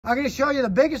I'm going to show you the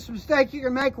biggest mistake you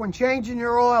can make when changing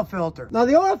your oil filter. Now,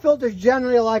 the oil filter is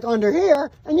generally like under here,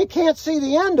 and you can't see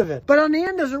the end of it. But on the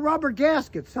end is a rubber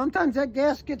gasket. Sometimes that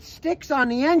gasket sticks on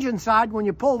the engine side when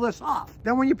you pull this off.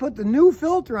 Then when you put the new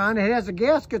filter on, it has a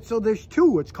gasket, so there's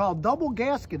two. It's called double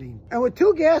gasketing. And with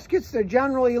two gaskets, they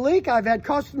generally leak. I've had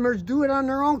customers do it on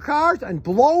their own cars and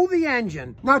blow the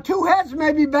engine. Now, two heads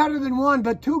may be better than one,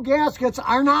 but two gaskets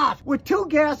are not. With two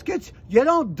gaskets, you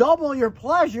don't double your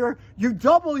pleasure, you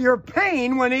double your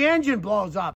pain when the engine blows up.